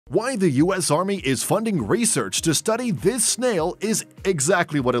Why the US Army is funding research to study this snail is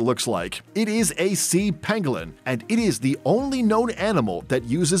exactly what it looks like. It is a sea pangolin, and it is the only known animal that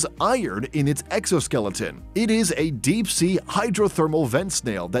uses iron in its exoskeleton. It is a deep-sea hydrothermal-vent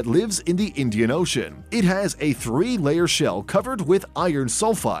snail that lives in the Indian Ocean. It has a 3-layer shell covered with iron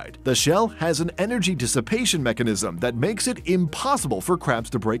sulfide. The shell has an energy dissipation mechanism that makes it impossible for crabs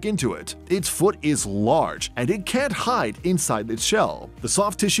to break into it. Its foot is large, and it can't hide inside its shell. The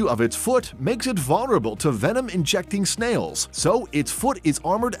soft tissue of its foot makes it vulnerable to venom-injecting snails, so its foot is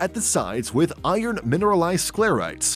armored at the sides with iron mineralized sclerites.